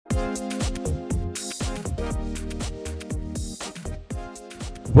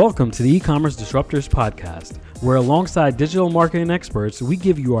Welcome to the E-commerce Disruptors Podcast, where alongside digital marketing experts, we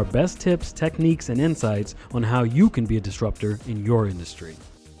give you our best tips, techniques, and insights on how you can be a disruptor in your industry.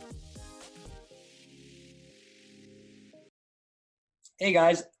 Hey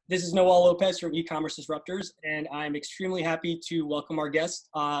guys, this is Noel Lopez from E-commerce Disruptors, and I'm extremely happy to welcome our guest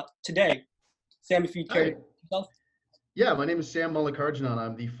today. Sam, if you'd care to introduce yourself. Yeah, my name is Sam Mallikarjunan.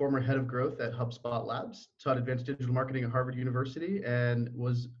 I'm the former head of growth at HubSpot Labs, taught advanced digital marketing at Harvard University, and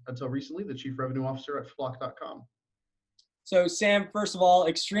was, until recently, the chief revenue officer at Flock.com. So Sam, first of all,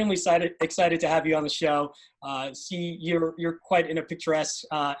 extremely excited to have you on the show. See, you're quite in a picturesque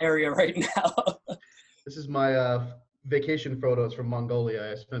area right now. This is my vacation photos from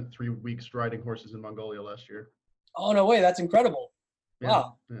Mongolia. I spent 3 weeks riding horses in Mongolia last year. Oh, no way. That's incredible. Yeah,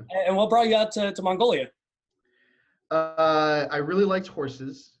 wow. Yeah. And what brought you out to Mongolia? I really liked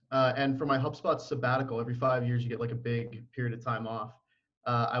horses, and for my HubSpot sabbatical, every 5 years you get like a big period of time off.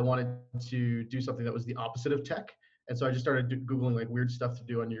 I wanted to do something that was the opposite of tech, and so I just started Googling like weird stuff to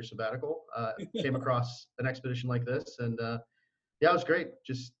do on your sabbatical. Came across an expedition like this, and yeah, it was great.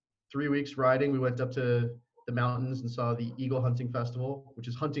 Just 3 weeks riding. We went up to the mountains and saw the Eagle Hunting Festival, which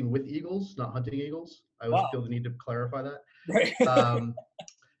is hunting with eagles, not hunting eagles. I always feel the need to clarify that. Right.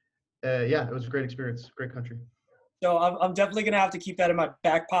 Yeah, it was a great experience, great country. So I'm definitely gonna have to keep that in my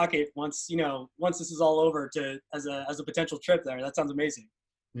back pocket once this is all over as a potential trip there. That sounds amazing.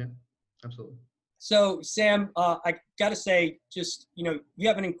 Yeah, absolutely. So Sam, I gotta say, you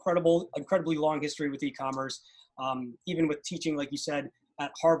have an incredibly long history with e-commerce, even with teaching, like you said,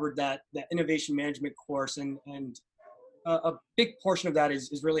 at Harvard, that innovation management course, and a big portion of that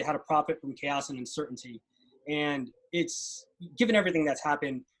is really how to profit from chaos and uncertainty. And it's given everything that's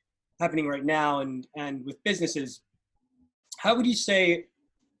happening right now, and with businesses. How would you say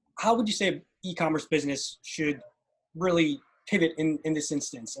e-commerce business should really pivot in this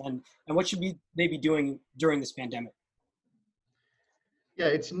instance, and what should they be doing during this pandemic? Yeah,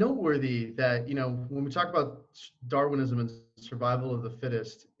 it's noteworthy that, when we talk about Darwinism and survival of the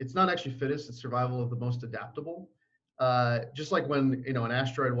fittest, it's not actually fittest, it's survival of the most adaptable. Just like when, an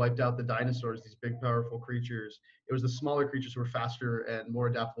asteroid wiped out the dinosaurs, these big, powerful creatures, it was the smaller creatures who were faster and more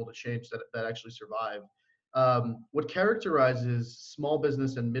adaptable to change that actually survived. What characterizes small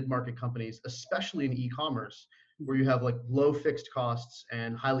business and mid-market companies, especially in e-commerce, where you have like low fixed costs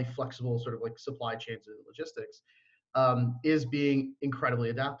and highly flexible sort of like supply chains and logistics, is being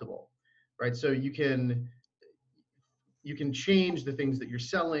incredibly adaptable, right? So you can change the things that you're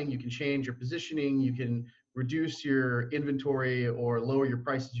selling, you can change your positioning, you can reduce your inventory or lower your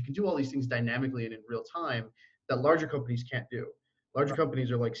prices. You can do all these things dynamically and in real time that larger companies can't do. Larger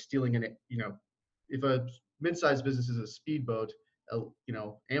companies are like stealing if a mid-sized business is a speedboat,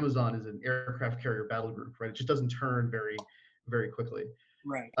 Amazon is an aircraft carrier battle group, right? It just doesn't turn very, very quickly.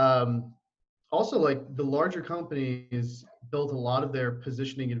 Right. Also, like the larger companies built a lot of their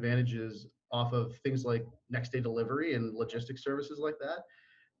positioning advantages off of things like next day delivery and logistics services like that.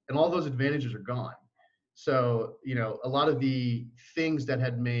 And all those advantages are gone. So, a lot of the things that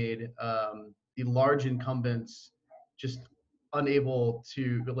had made the large incumbents just unable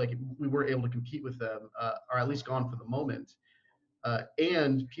to, we weren't able to compete with them, are at least gone for the moment.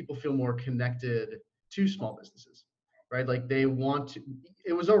 And people feel more connected to small businesses, right? Like it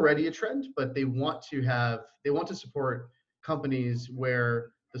was already a trend, but they want to support companies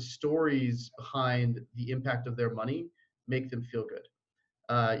where the stories behind the impact of their money make them feel good.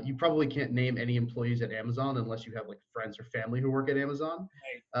 You probably can't name any employees at Amazon unless you have like friends or family who work at Amazon.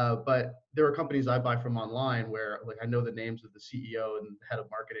 Right. But there are companies I buy from online where like I know the names of the CEO and head of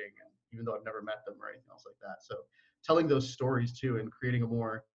marketing, and even though I've never met them or anything else like that. So telling those stories too and creating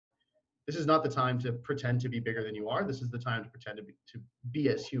this is not the time to pretend to be bigger than you are. This is the time to pretend to be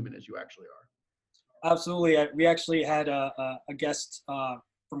as human as you actually are. Absolutely. We actually had a guest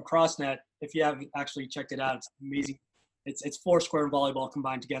from CrossNet. If you haven't actually checked it out, it's amazing. It's Foursquare and volleyball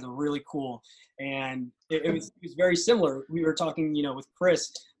combined together, really cool. And it was very similar. We were talking, with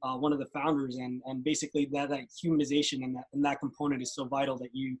Chris, one of the founders, and basically that humanization and that component is so vital that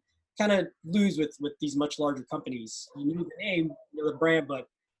you kind of lose with these much larger companies. You knew the name, you know the brand, but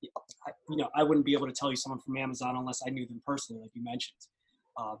I wouldn't be able to tell you someone from Amazon unless I knew them personally, like you mentioned.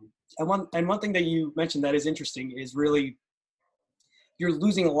 And one thing that you mentioned that is interesting is really you're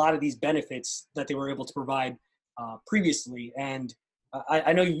losing a lot of these benefits that they were able to provide previously. And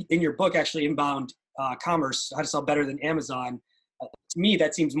I know in your book, actually, Inbound Commerce, How to Sell Better Than Amazon, to me,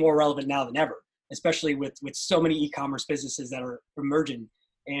 that seems more relevant now than ever, especially with so many e-commerce businesses that are emerging.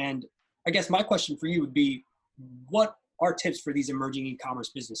 And I guess my question for you would be, what are tips for these emerging e-commerce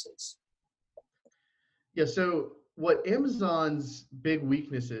businesses? Yeah, so what Amazon's big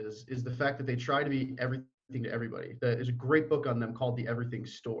weakness is the fact that they try to be everything to everybody. There's a great book on them called The Everything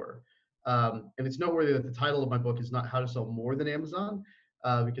Store. And it's noteworthy that the title of my book is not How to Sell More Than Amazon,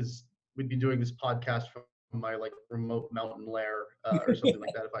 because we'd be doing this podcast from my like remote mountain lair or something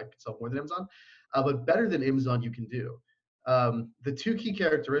like that if I could sell more than Amazon. But better than Amazon you can do. The two key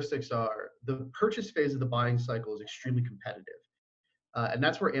characteristics are the purchase phase of the buying cycle is extremely competitive. And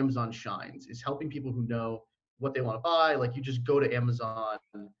that's where Amazon shines, is helping people who know what they want to buy. Like you just go to Amazon,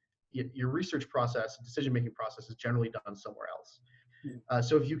 your research process, decision-making process is generally done somewhere else.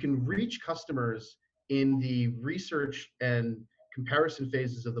 So if you can reach customers in the research and comparison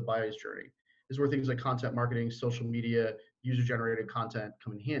phases of the buyer's journey, is where things like content marketing, social media, user-generated content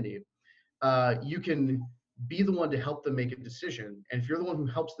come in handy. You can be the one to help them make a decision. And if you're the one who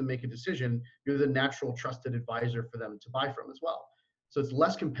helps them make a decision, you're the natural trusted advisor for them to buy from as well. So it's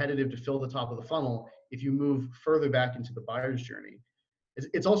less competitive to fill the top of the funnel if you move further back into the buyer's journey.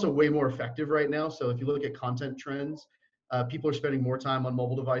 It's also way more effective right now. So if you look at content trends, people are spending more time on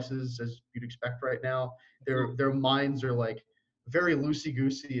mobile devices as you'd expect right now. Their minds are like very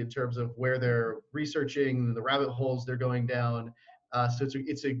loosey-goosey in terms of where they're researching, the rabbit holes they're going down. So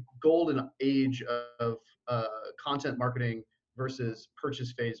it's a golden age of content marketing versus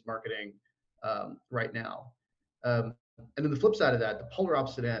purchase phase marketing right now. And then the flip side of that, the polar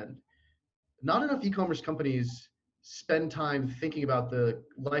opposite end, not enough e-commerce companies spend time thinking about the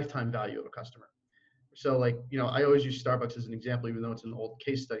lifetime value of a customer. So like, I always use Starbucks as an example, even though it's an old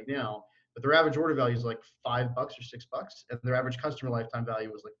case study now, but their average order value is like $5 or $6, and their average customer lifetime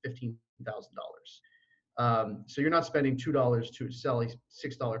value was like $15,000. So you're not spending $2 to sell a $6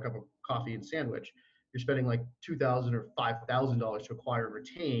 cup of coffee and sandwich. You're spending like $2,000 or $5,000 to acquire and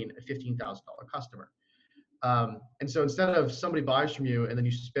retain a $15,000 customer. And so instead of somebody buys from you and then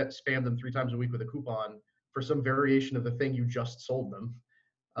you spam them 3 times a week with a coupon for some variation of the thing you just sold them,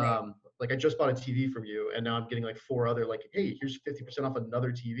 like I just bought a TV from you and now I'm getting like 4 other, like, hey, here's 50% off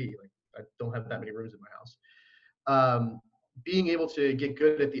another TV. Like I don't have that many rooms in my house. Being able to get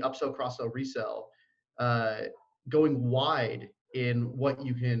good at the upsell, cross-sell, resell, going wide in what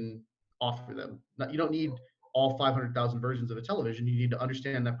you can offer them. You don't need all 500,000 versions of a television. You need to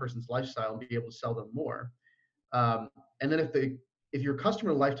understand that person's lifestyle and be able to sell them more. And then if your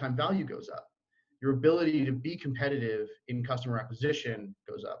customer lifetime value goes up, your ability to be competitive in customer acquisition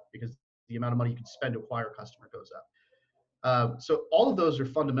goes up because the amount of money you can spend to acquire a customer goes up. So all of those are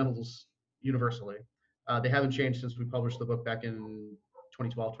fundamentals universally. They haven't changed since we published the book back in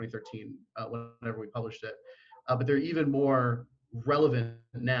 2012, 2013, whenever we published it. But they're even more relevant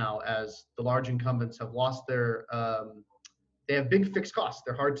now as the large incumbents have lost their, they have big fixed costs.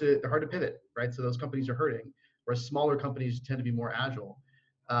 They're hard to pivot, right? So those companies are hurting, whereas smaller companies tend to be more agile.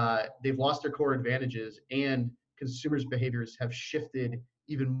 They've lost their core advantages, and consumers' behaviors have shifted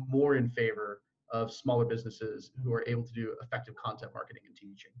even more in favor of smaller businesses who are able to do effective content marketing and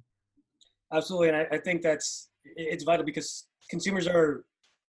teaching. Absolutely, and I think it's vital because consumers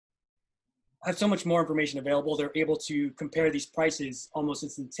have so much more information available. They're able to compare these prices almost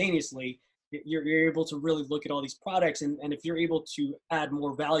instantaneously. You're able to really look at all these products, and if you're able to add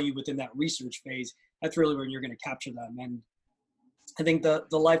more value within that research phase, that's really where you're going to capture them. And I think the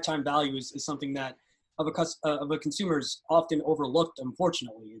lifetime value is something that of a consumer is often overlooked.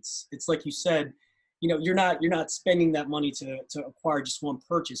 Unfortunately, it's like you said, you're not spending that money to acquire just one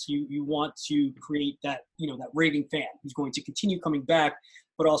purchase. You want to create that that raving fan who's going to continue coming back,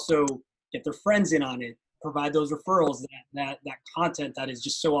 but also get their friends in on it. Provide those referrals, that content that is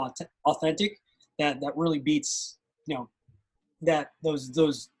just so authentic that really beats that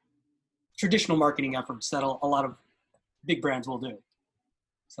those traditional marketing efforts that a lot of big brands will do.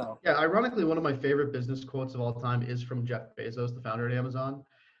 So yeah, ironically, one of my favorite business quotes of all time is from Jeff Bezos, the founder at Amazon.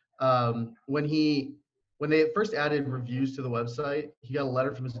 When they first added reviews to the website, he got a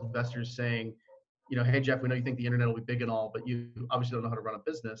letter from his investors saying, hey Jeff, we know you think the internet will be big and all, but you obviously don't know how to run a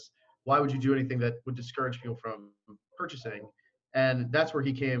business. Why would you do anything that would discourage people from purchasing? And that's where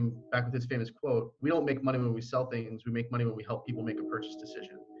he came back with his famous quote, we don't make money when we sell things, we make money when we help people make a purchase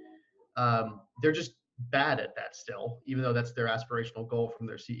decision. They're just bad at that still, even though that's their aspirational goal from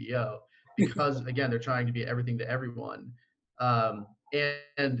their CEO, because again, they're trying to be everything to everyone. And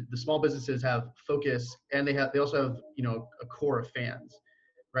the small businesses have focus, and they also have, a core of fans,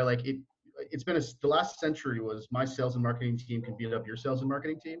 right? Like it's been the last century was my sales and marketing team can beat up your sales and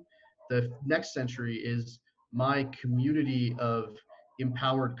marketing team. The next century is my community of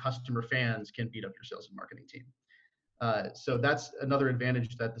empowered customer fans can beat up your sales and marketing team. So that's another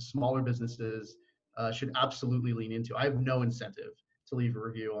advantage that the smaller businesses should absolutely lean into. I have no incentive to leave a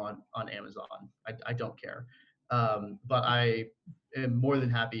review on Amazon. I don't care. But I am more than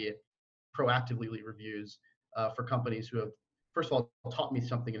happy to proactively leave reviews for companies who have, first of all, taught me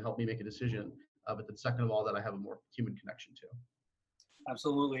something and helped me make a decision. But then second of all, that I have a more human connection to.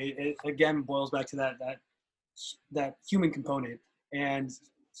 Absolutely. It again boils back to that human component. And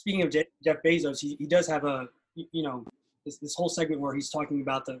speaking of Jeff Bezos, he does have this whole segment where he's talking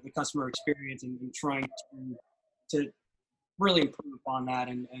about the customer experience and trying to really improve upon that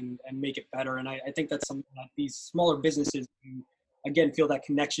and make it better. And I think that's something that these smaller businesses do, again, feel that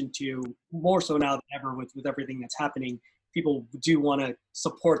connection to more so now than ever with everything that's happening. People do want to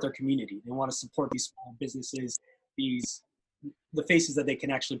support their community. They want to support these small businesses, the faces that they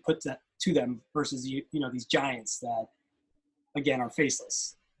can actually put to them versus these giants that again are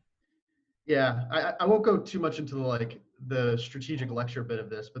faceless. Yeah, I won't go too much into the strategic lecture bit of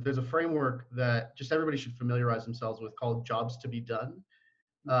this, but there's a framework that just everybody should familiarize themselves with called jobs to be done.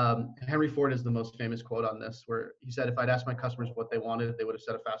 Henry Ford is the most famous quote on this, where he said, if I'd asked my customers what they wanted, they would have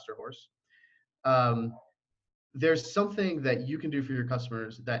said a faster horse. There's something that you can do for your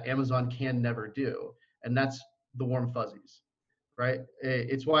customers that Amazon can never do, and that's the warm fuzzies, right?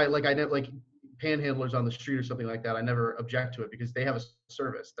 It's why I know panhandlers on the street or something like that, I never object to it because they have a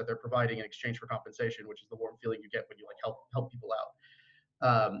service that they're providing in exchange for compensation, which is the warm feeling you get when you help people out.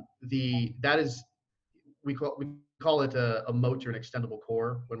 We call it a moat or an extendable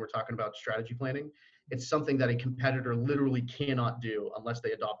core when we're talking about strategy planning. It's something that a competitor literally cannot do unless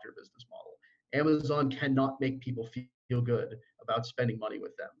they adopt your business model. Amazon cannot make people feel good about spending money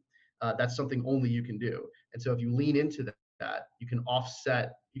with them. That's something only you can do. And so if you lean into that, you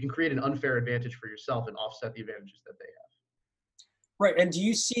can create an unfair advantage for yourself and offset the advantages that they have. Right. And do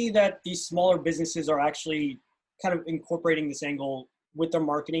you see that these smaller businesses are actually kind of incorporating this angle with their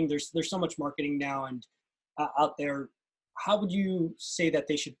marketing? There's so much marketing now and out there. How would you say that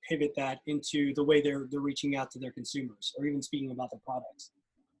they should pivot that into the way they're reaching out to their consumers, or even speaking about their products?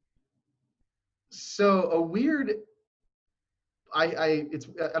 So I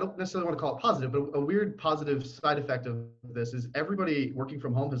don't necessarily want to call it positive, but a weird positive side effect of this is everybody working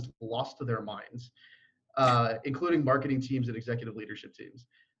from home has lost their minds, including marketing teams and executive leadership teams.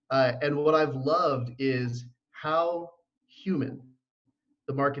 And what I've loved is how human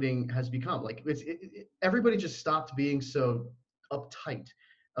the marketing has become. Everybody just stopped being so uptight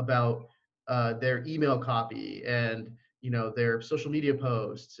about their email copy and their social media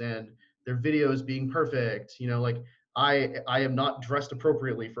posts and their videos being perfect. I am not dressed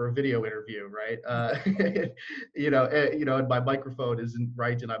appropriately for a video interview, right? And my microphone isn't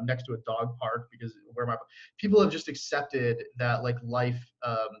right, and I'm next to a dog park because people have just accepted that life,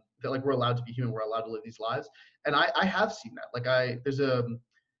 that we're allowed to be human, we're allowed to live these lives, and I have seen that. There's a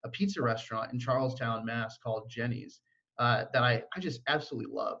pizza restaurant in Charlestown, Mass, called Jenny's that I just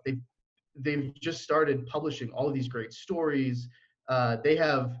absolutely love. They've just started publishing all of these great stories. They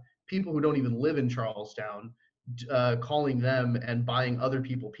have people who don't even live in Charlestown calling them and buying other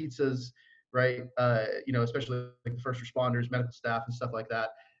people pizzas, right? Especially the first responders, medical staff, and stuff like that.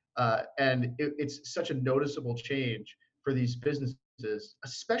 And it's such a noticeable change for these businesses,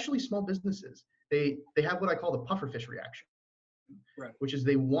 especially small businesses. They have what I call the pufferfish reaction, right? Which is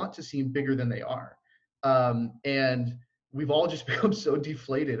they want to seem bigger than they are. And we've all just become so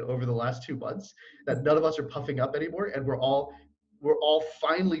deflated over the last 2 months that none of us are puffing up anymore, and we're all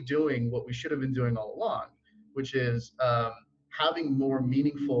finally doing what we should have been doing all along, which is having more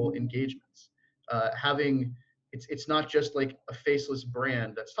meaningful engagements. It's not just a faceless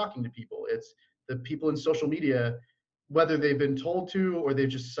brand that's talking to people. It's the people in social media, whether they've been told to or they've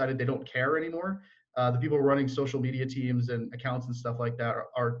just decided they don't care anymore. The people running social media teams and accounts and stuff like that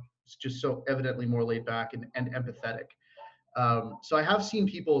are just so evidently more laid back and empathetic. So I have seen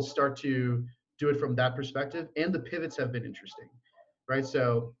people start to do it from that perspective, and the pivots have been interesting, right?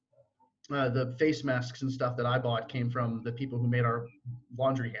 So the face masks and stuff that I bought came from the people who made our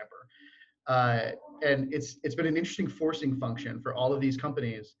laundry hamper. And it's been an interesting forcing function for all of these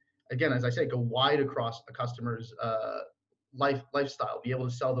companies. Again, as I say, go wide across a customer's lifestyle, be able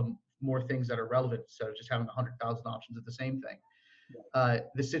to sell them more things that are relevant instead of just having 100,000 options of the same thing.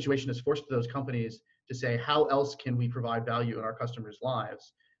 This situation has forced those companies to say, how else can we provide value in our customers'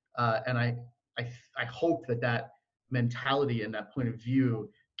 lives? And I hope that mentality and that point of view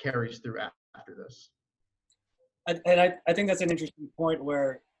carries through after this. And I think that's an interesting point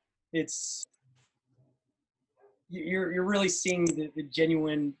where you're really seeing the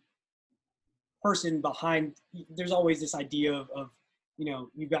genuine person behind. There's always this idea of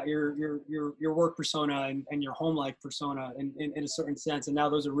you've got your work persona and your home life persona in a certain sense, and now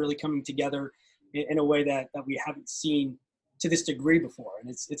those are really coming together in a way that we haven't seen to this degree before. And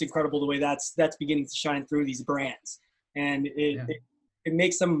it's incredible the way that's beginning to shine through these brands. And it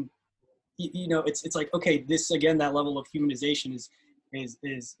makes them, it's like, okay, this, again, that level of humanization is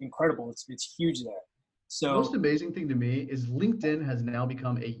incredible. It's huge there. So the most amazing thing to me is LinkedIn has now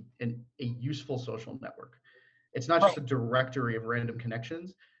become a useful social network. It's not just a directory of random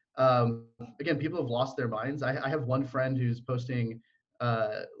connections. Again, people have lost their minds. I have one friend who's posting,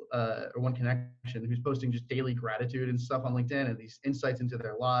 or one connection who's posting just daily gratitude and stuff on LinkedIn and these insights into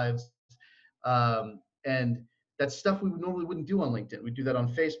their lives. And that's stuff we normally wouldn't do on LinkedIn. We do that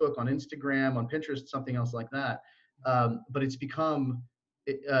on Facebook, on Instagram, on Pinterest, something else like that. But it's become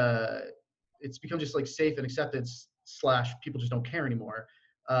just like safe and accepted / people just don't care anymore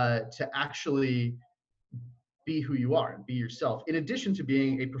to actually be who you are and be yourself, in addition to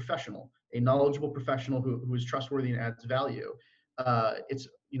being a professional, a knowledgeable professional who is trustworthy and adds value. It's,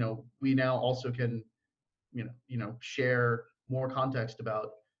 we now also can, share more context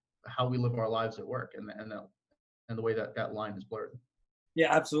about how we live our lives at work and the way that line is blurred.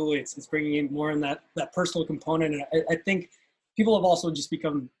 Yeah, absolutely. It's bringing in more in that personal component. And I think people have also just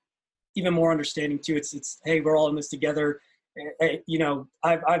become even more understanding too. It's hey, we're all in this together.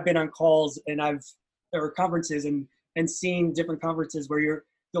 I've been on calls or conferences and seeing different conferences where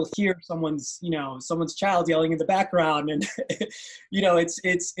you'll hear someone's child yelling in the background, and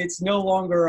it's no longer